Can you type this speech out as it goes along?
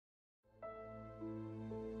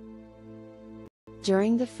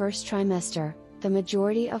During the first trimester, the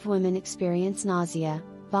majority of women experience nausea,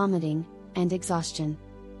 vomiting, and exhaustion.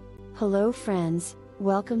 Hello friends,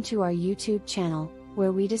 welcome to our YouTube channel,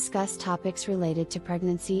 where we discuss topics related to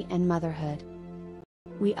pregnancy and motherhood.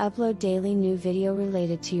 We upload daily new video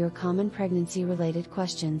related to your common pregnancy related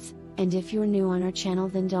questions, and if you're new on our channel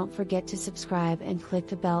then don't forget to subscribe and click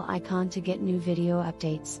the bell icon to get new video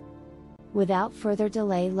updates. Without further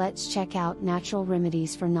delay, let's check out natural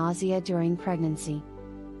remedies for nausea during pregnancy.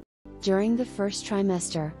 During the first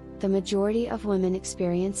trimester, the majority of women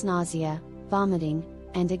experience nausea, vomiting,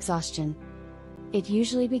 and exhaustion. It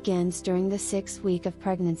usually begins during the 6th week of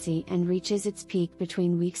pregnancy and reaches its peak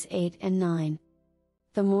between weeks 8 and 9.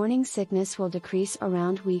 The morning sickness will decrease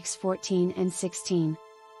around weeks 14 and 16.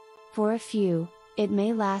 For a few, it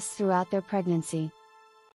may last throughout their pregnancy.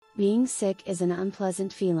 Being sick is an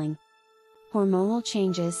unpleasant feeling. Hormonal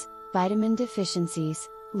changes, vitamin deficiencies,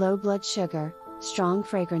 low blood sugar, strong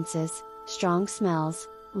fragrances, strong smells,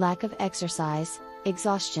 lack of exercise,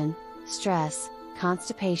 exhaustion, stress,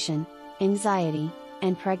 constipation, anxiety,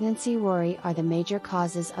 and pregnancy worry are the major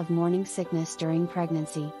causes of morning sickness during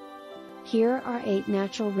pregnancy. Here are 8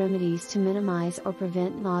 natural remedies to minimize or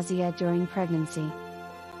prevent nausea during pregnancy.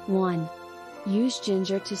 1. Use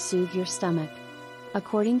ginger to soothe your stomach.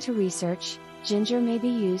 According to research, ginger may be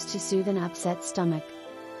used to soothe an upset stomach.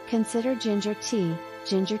 Consider ginger tea,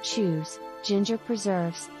 ginger chews, ginger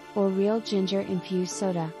preserves, or real ginger infused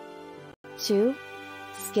soda. 2.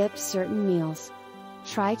 Skip certain meals.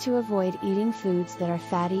 Try to avoid eating foods that are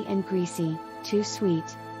fatty and greasy, too sweet,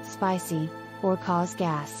 spicy, or cause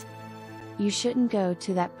gas. You shouldn't go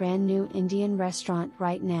to that brand new Indian restaurant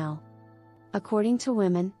right now. According to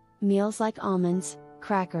women, meals like almonds,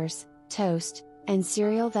 crackers, toast, and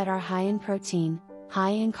cereal that are high in protein, high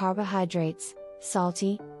in carbohydrates,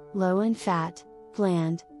 salty, low in fat,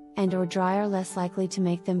 bland, and or dry are less likely to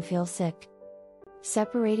make them feel sick.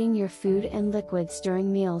 Separating your food and liquids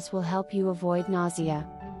during meals will help you avoid nausea.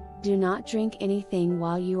 Do not drink anything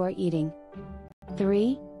while you are eating.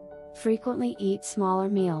 3. Frequently eat smaller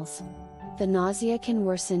meals. The nausea can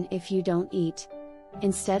worsen if you don't eat.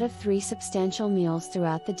 Instead of 3 substantial meals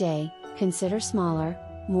throughout the day, consider smaller,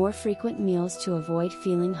 more frequent meals to avoid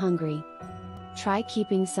feeling hungry. Try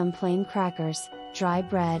keeping some plain crackers, dry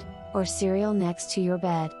bread, or cereal next to your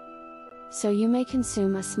bed, so you may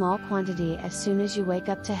consume a small quantity as soon as you wake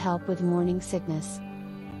up to help with morning sickness.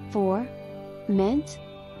 4. Mint.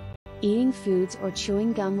 Eating foods or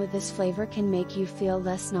chewing gum with this flavor can make you feel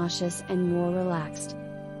less nauseous and more relaxed.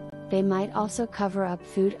 They might also cover up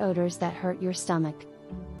food odors that hurt your stomach.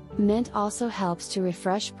 Mint also helps to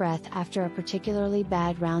refresh breath after a particularly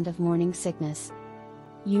bad round of morning sickness.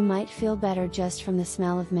 You might feel better just from the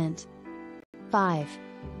smell of mint. 5.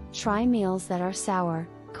 Try meals that are sour,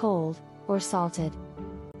 cold, or salted.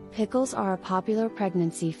 Pickles are a popular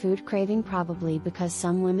pregnancy food craving, probably because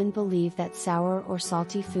some women believe that sour or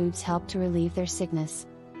salty foods help to relieve their sickness.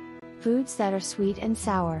 Foods that are sweet and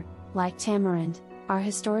sour, like tamarind, are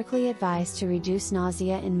historically advised to reduce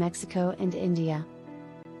nausea in Mexico and India.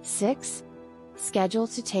 6. Schedule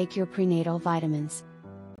to take your prenatal vitamins.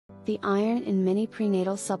 The iron in many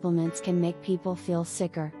prenatal supplements can make people feel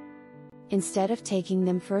sicker. Instead of taking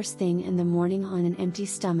them first thing in the morning on an empty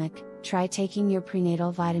stomach, try taking your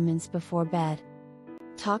prenatal vitamins before bed.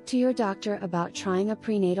 Talk to your doctor about trying a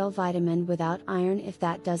prenatal vitamin without iron if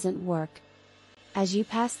that doesn't work. As you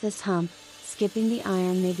pass this hump, skipping the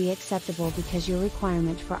iron may be acceptable because your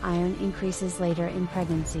requirement for iron increases later in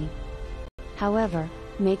pregnancy. However,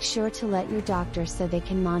 make sure to let your doctor so they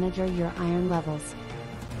can monitor your iron levels.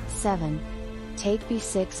 7. Take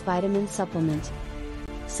B6 vitamin supplement.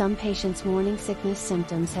 Some patients' morning sickness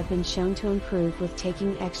symptoms have been shown to improve with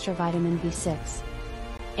taking extra vitamin B6.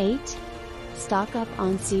 8. Stock up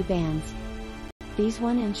on C bands. These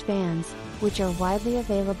 1-inch bands, which are widely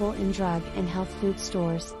available in drug and health food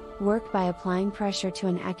stores, work by applying pressure to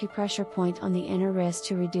an acupressure point on the inner wrist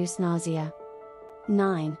to reduce nausea.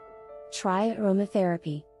 9. Try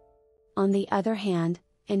aromatherapy. On the other hand,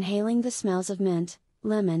 inhaling the smells of mint,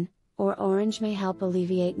 lemon, or orange may help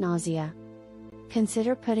alleviate nausea.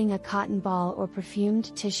 Consider putting a cotton ball or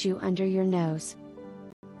perfumed tissue under your nose.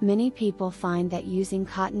 Many people find that using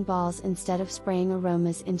cotton balls instead of spraying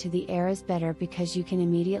aromas into the air is better because you can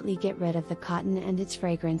immediately get rid of the cotton and its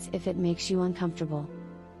fragrance if it makes you uncomfortable.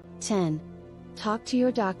 10. Talk to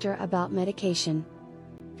your doctor about medication.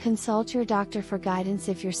 Consult your doctor for guidance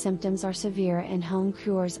if your symptoms are severe and home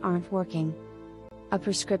cures aren't working. A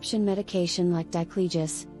prescription medication like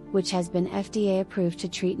Diclegis, which has been FDA approved to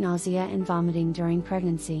treat nausea and vomiting during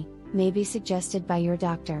pregnancy, may be suggested by your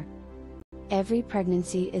doctor. Every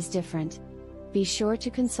pregnancy is different. Be sure to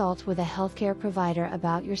consult with a healthcare provider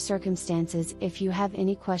about your circumstances if you have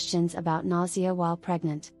any questions about nausea while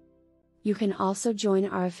pregnant. You can also join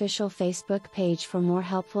our official Facebook page for more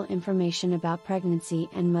helpful information about pregnancy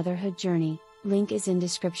and motherhood journey. Link is in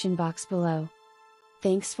description box below.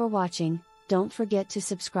 Thanks for watching. Don't forget to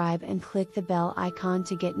subscribe and click the bell icon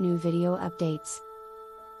to get new video updates.